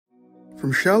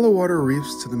From shallow water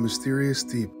reefs to the mysterious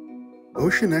deep,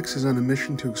 Ocean X is on a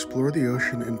mission to explore the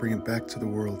ocean and bring it back to the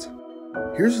world.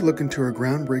 Here's a look into our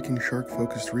groundbreaking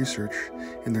shark-focused research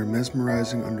in their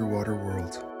mesmerizing underwater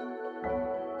world.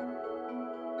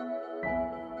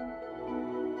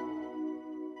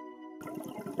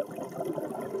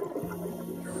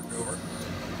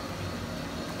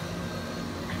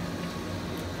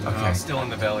 Okay. Still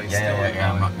in the belly.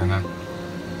 Yeah. I'm not gonna.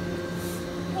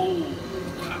 Oh,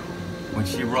 wow. When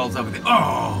she rolls over the.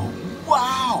 Oh,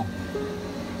 wow!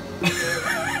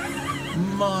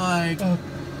 My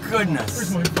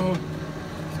goodness. Where's my phone?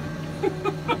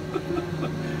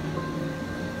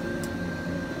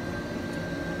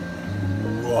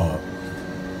 Whoa.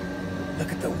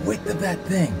 Look at the width of that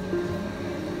thing.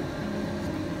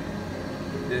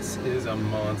 This is a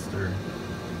monster.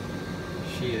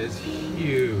 She is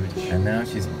huge. And now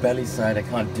she's belly side. I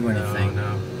can't do anything.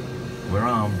 No. We're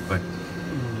armed, but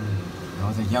there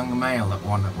was a young male that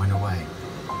went away.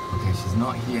 Okay, she's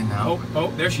not here now.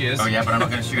 Oh, there she is. Oh yeah, but I'm not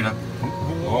gonna shoot her.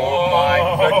 Oh my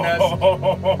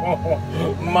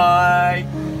goodness. My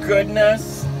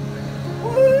goodness.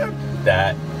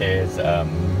 That is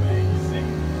amazing.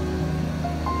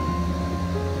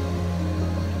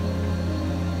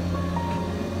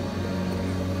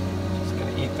 She's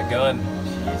gonna eat the gun.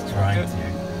 She's trying to.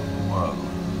 Whoa.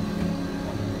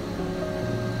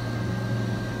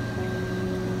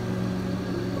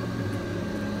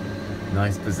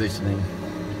 Nice positioning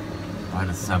by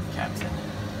the sub-captain.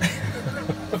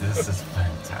 This is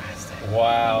fantastic.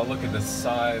 Wow, look at the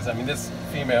size. I mean, this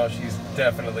female, she's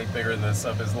definitely bigger than the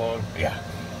sub is long. Yeah.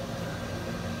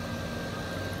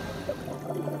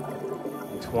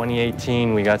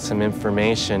 2018, we got some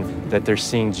information that they're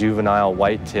seeing juvenile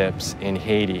white tips in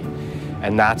Haiti.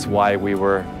 And that's why we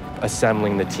were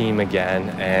assembling the team again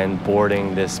and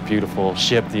boarding this beautiful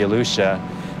ship, the Elusive,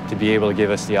 to be able to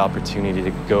give us the opportunity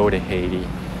to go to Haiti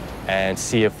and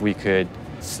see if we could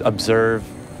observe,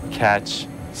 catch,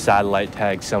 satellite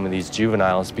tag some of these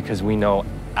juveniles, because we know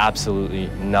absolutely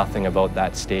nothing about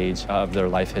that stage of their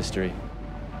life history.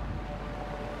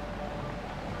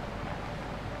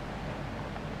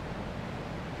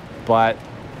 But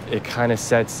it kind of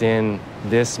sets in,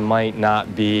 this might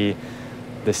not be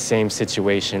the same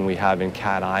situation we have in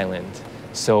Cat Island.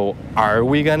 So are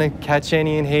we gonna catch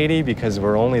any in Haiti? Because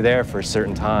we're only there for a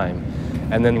certain time.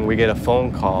 And then we get a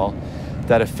phone call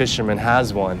that a fisherman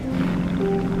has one.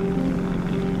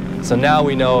 So now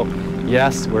we know,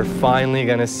 yes, we're finally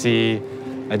gonna see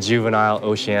a juvenile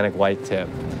oceanic white tip.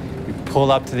 We pull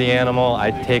up to the animal,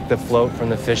 I take the float from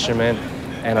the fisherman,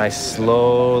 and I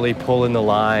slowly pull in the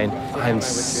line. I'm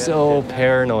so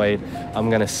paranoid I'm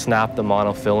gonna snap the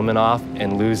monofilament off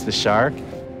and lose the shark.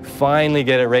 Finally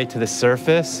get it right to the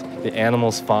surface. The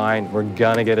animal's fine. We're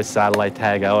gonna get a satellite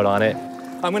tag out on it.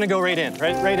 I'm gonna go right in,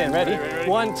 right in, ready?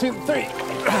 1, 2, 3.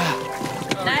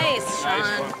 Nice,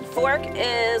 Sean. Fork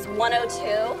is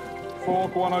 102.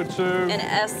 Fork 102. And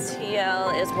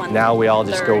STL is 130. Now we all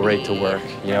just go right to work.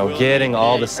 You know, getting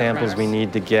all the samples we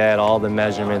need to get, all the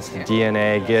measurements, the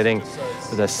DNA, getting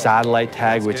the satellite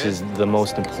tag, which is the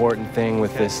most important thing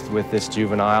with this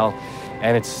juvenile.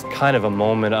 And it's kind of a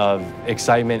moment of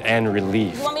excitement and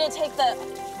relief. You want me to take the...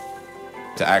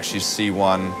 To actually see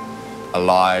one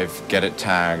alive, get it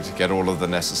tagged, get all of the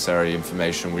necessary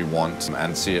information we want,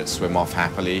 and see it swim off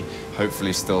happily,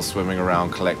 hopefully still swimming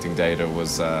around collecting data,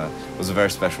 was a very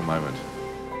special moment.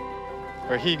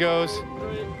 Where he goes.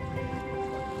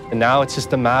 And now it's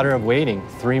just a matter of waiting.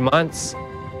 3 months,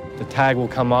 the tag will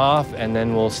come off, and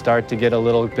then we'll start to get a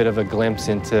little bit of a glimpse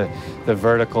into the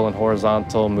vertical and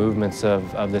horizontal movements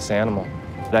of this animal.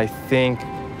 But I think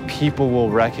people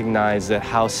will recognize that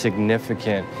how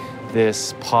significant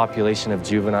this population of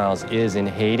juveniles is in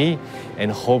Haiti,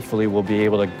 and hopefully we'll be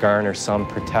able to garner some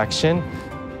protection.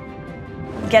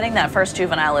 Getting that first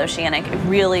juvenile oceanic, it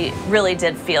really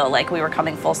did feel like we were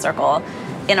coming full circle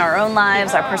in our own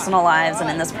lives, our personal lives, and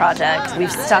in this project.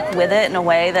 We've stuck with it in a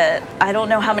way that I don't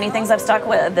know how many things I've stuck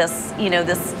with this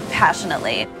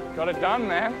passionately. Got it done,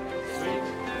 man. Sweet.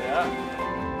 Yeah.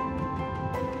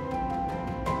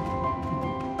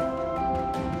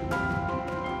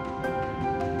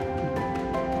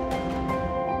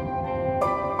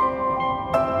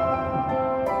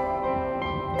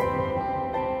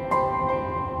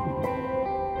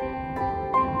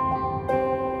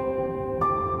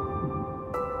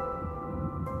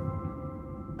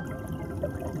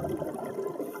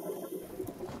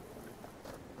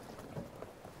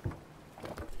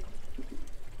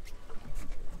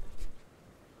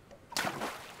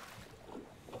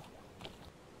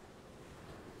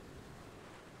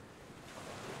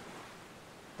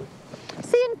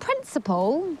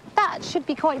 principle, that should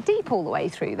be quite deep all the way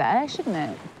through there, shouldn't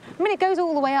it? I mean, it goes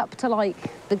all the way up to, like,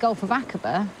 the Gulf of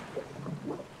Aqaba.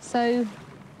 So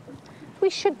we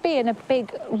should be in a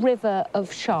big river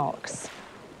of sharks.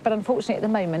 But unfortunately, at the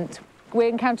moment, we're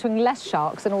encountering less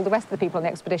sharks than all the rest of the people on the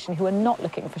expedition who are not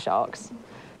looking for sharks.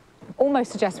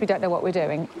 Almost suggests we don't know what we're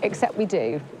doing, except we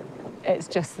do. It's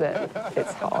just that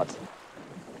it's hard.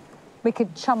 We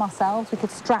could chum ourselves, we could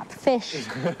strap fish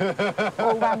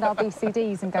all around our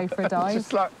BCDs and go for a dive.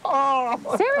 Just like, oh!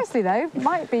 Seriously, though,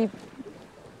 might be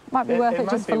worth it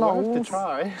just for lols. Worth the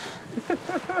try.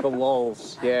 The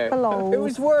lols, yeah. For lols. It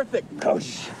was worth it.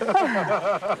 Gosh.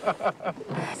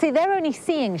 See, they're only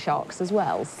seeing sharks as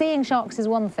well. Seeing sharks is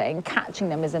one thing, catching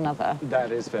them is another.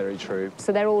 That is very true.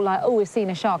 So they're all like, oh, we've seen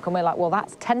a shark, and we're like, well,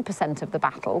 that's 10% of the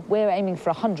battle. We're aiming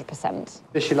for 100%.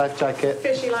 Fishy life jacket.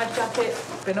 Fishy life jacket,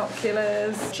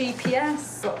 binoculars,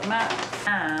 GPS, got the map,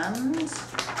 and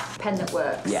pen that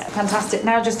works. Yeah, fantastic.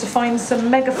 Now just to find some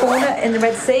megafauna in the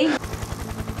Red Sea.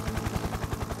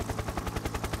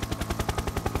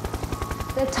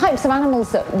 The types of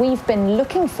animals that we've been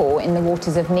looking for in the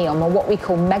waters of Neom are what we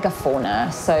call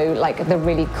megafauna, so like the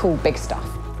really cool big stuff.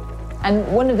 And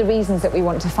one of the reasons that we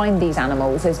want to find these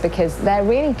animals is because they're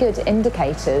really good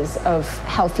indicators of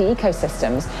healthy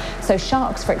ecosystems. So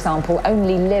sharks, for example,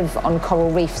 only live on coral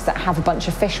reefs that have a bunch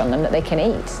of fish on them that they can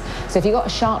eat. So if you've got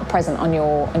a shark present on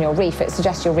your reef, it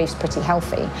suggests your reef's pretty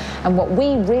healthy. And what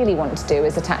we really want to do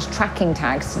is attach tracking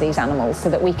tags to these animals so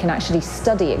that we can actually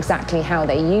study exactly how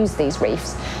they use these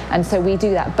reefs. And so we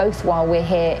do that both while we're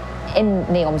here in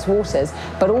Neom's waters,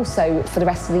 but also for the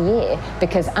rest of the year,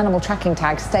 because animal tracking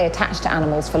tags stay attached to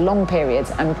animals for long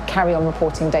periods and carry on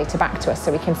reporting data back to us,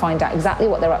 so we can find out exactly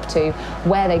what they're up to,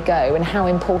 where they go, and how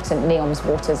important Neom's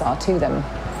waters are to them.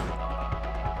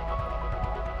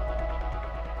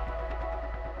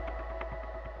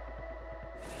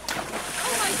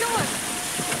 Oh my God!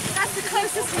 That's the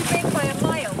closest we've been by a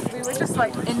mile. We were just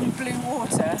like in blue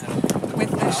water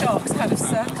with the sharks kind of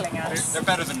circling us. They're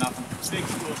better than nothing. So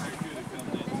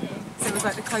it was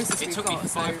like the closest we've got. It took me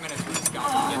 5 minutes with this guy.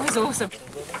 Oh, it was awesome.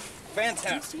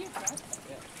 Fantastic.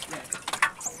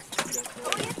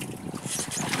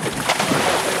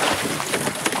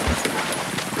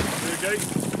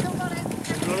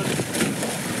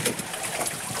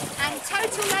 And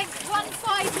total length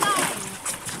 159.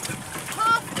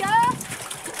 Half girth.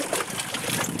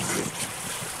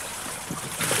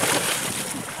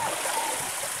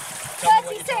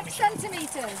 36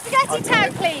 centimetres. Spaghetti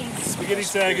tag, please. Spaghetti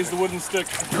tag is the wooden stick.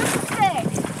 Wooden stick.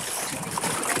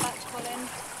 Very much, Colin.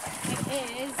 It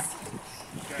is.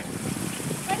 Okay.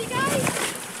 Ready, guys?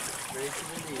 Ready to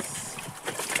release.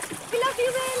 We love you,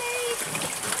 really.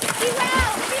 Be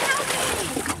well. Be healthy.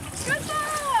 Good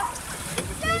job.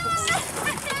 That was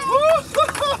pretty easy.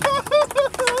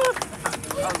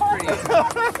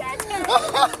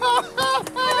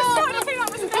 I was starting to think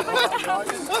that was never done.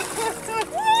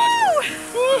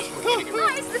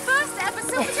 That is the first ever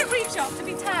silvertip reef shark to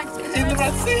be tagged in the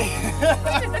Red Sea.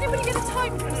 Did anybody get a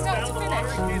time from start to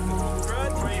finish?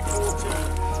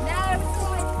 No.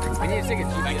 We need a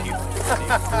signature. Thank you.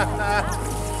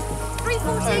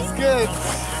 3:14. That's good.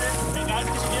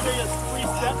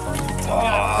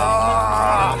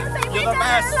 You're the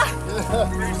best.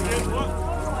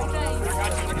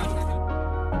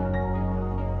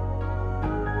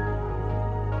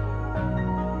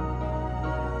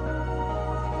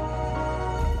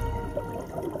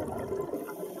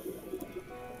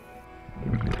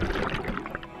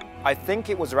 I think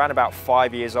it was around about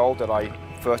 5 years old that I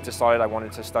first decided I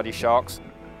wanted to study sharks.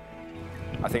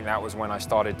 I think that was when I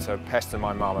started to pester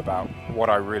my mum about what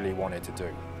I really wanted to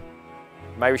do.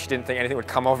 Maybe she didn't think anything would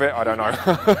come of it, I don't know.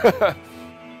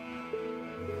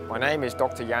 My name is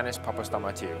Dr. Yannis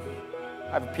Papastamatiu.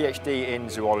 I have a PhD in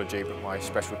zoology, but my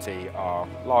specialty are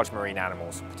large marine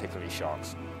animals, particularly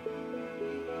sharks.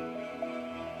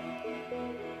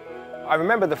 I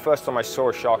remember the first time I saw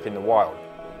a shark in the wild.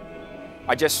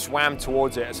 I just swam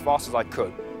towards it as fast as I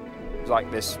could. It was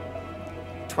like this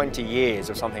 20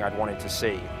 years of something I'd wanted to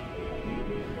see,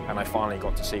 and I finally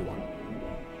got to see one.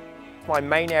 My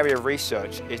main area of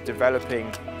research is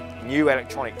developing new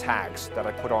electronic tags that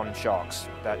I put on sharks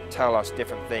that tell us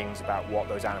different things about what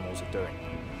those animals are doing.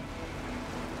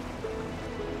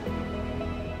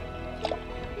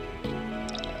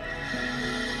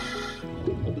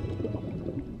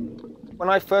 When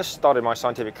I first started my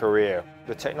scientific career,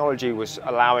 the technology was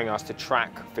allowing us to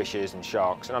track fishes and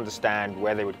sharks and understand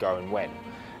where they would go and when.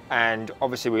 And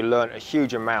obviously we learned a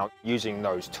huge amount using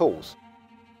those tools.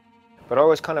 But I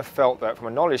always kind of felt that from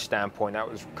a knowledge standpoint, that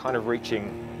was kind of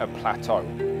reaching a plateau.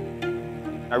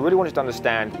 I really wanted to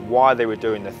understand why they were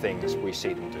doing the things we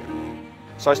see them do.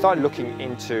 So I started looking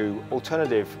into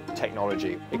alternative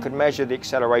technology. It could measure the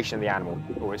acceleration of the animal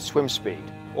or its swim speed,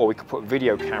 or we could put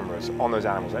video cameras on those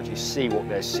animals and actually see what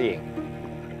they're seeing.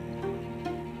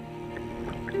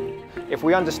 If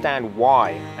we understand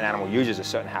why an animal uses a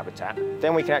certain habitat,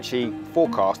 then we can actually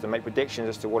forecast and make predictions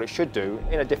as to what it should do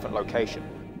in a different location.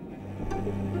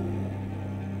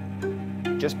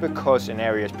 Just because an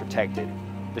area is protected,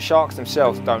 the sharks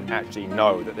themselves don't actually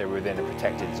know that they're within a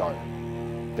protected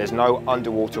zone. There's no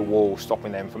underwater wall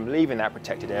stopping them from leaving that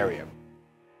protected area.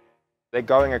 They're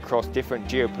going across different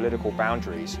geopolitical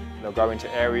boundaries. They'll go into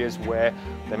areas where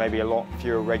there may be a lot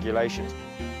fewer regulations.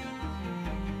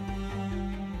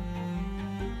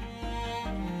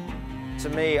 To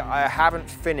me, I haven't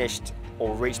finished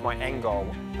or reached my end goal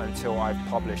until I've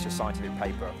published a scientific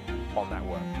paper on that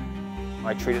work.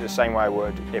 I treat it the same way I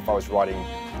would if I was writing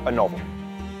a novel.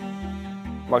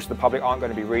 Most of the public aren't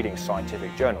going to be reading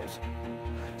scientific journals,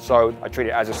 so I treat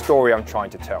it as a story I'm trying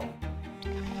to tell. The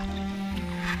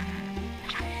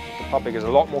public is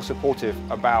a lot more supportive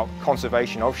about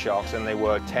conservation of sharks than they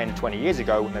were 10, 20 years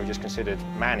ago when they were just considered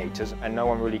man-eaters and no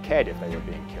one really cared if they were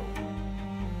being killed.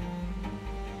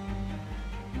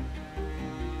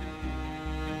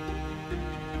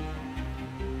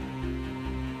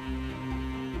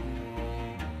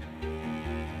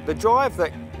 The drive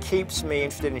that keeps me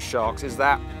interested in sharks is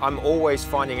that I'm always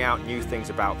finding out new things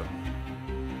about them.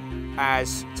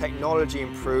 As technology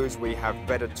improves, we have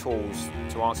better tools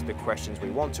to answer the questions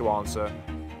we want to answer.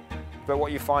 But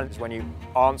what you find is when you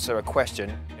answer a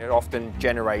question, it often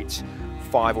generates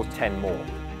 5 or 10 more.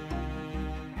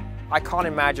 I can't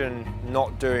imagine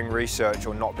not doing research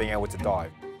or not being able to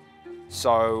dive.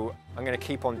 So I'm going to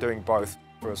keep on doing both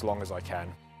for as long as I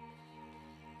can.